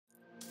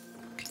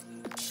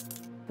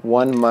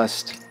one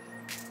must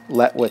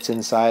let what's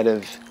inside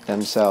of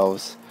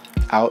themselves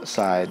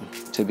outside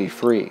to be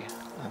free.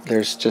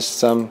 There's just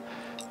some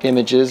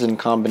images and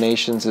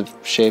combinations of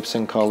shapes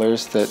and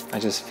colors that I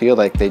just feel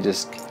like they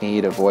just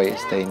need a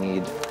voice. They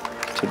need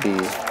to be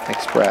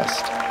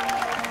expressed.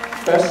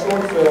 Best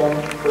short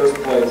film, first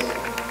place.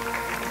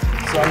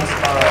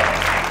 Samskara.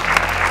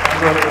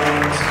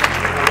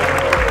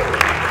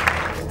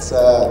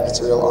 It's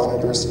a real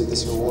honor to receive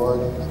this award.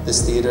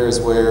 This theater is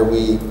where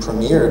we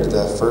premiered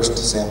the first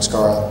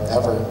Samskara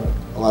ever.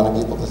 A lot of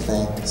people to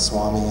thank,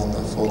 Swami and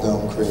the Full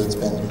Dome crew. This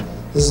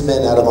has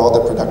been, out of all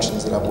the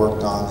productions that I've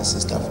worked on, this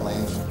is definitely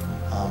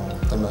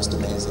the most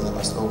amazing, the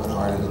most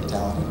open-hearted and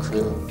talented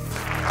crew.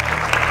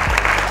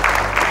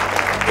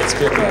 It's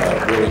been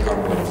really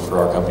humbling for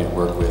our company to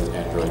work with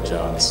Android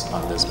Jones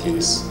on this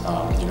piece.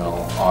 You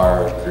know,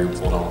 our group,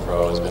 FullDome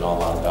Pro, has been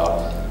all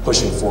about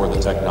pushing forward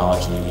the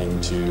technology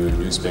into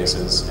new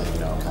spaces and, you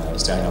know, kind of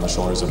standing on the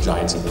shoulders of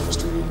giants in the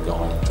industry and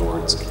going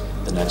towards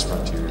the next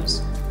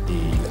frontiers.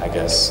 The, I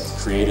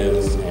guess,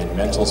 creative and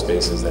mental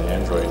spaces that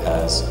Android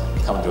has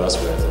come to us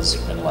with has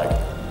been like,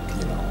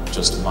 you know,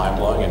 just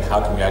mind-blowing, and how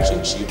can we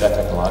actually achieve that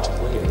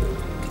technologically and,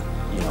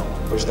 you know,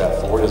 push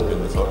that forward has been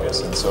the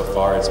focus, and so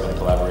far it's been a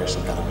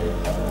collaboration kind of made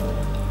in heaven.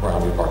 We're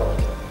happy to be part of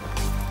it.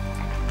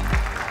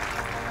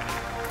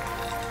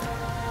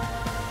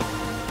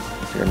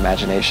 Your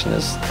imagination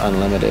is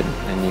unlimited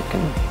and you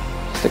can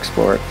just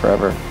explore it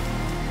forever.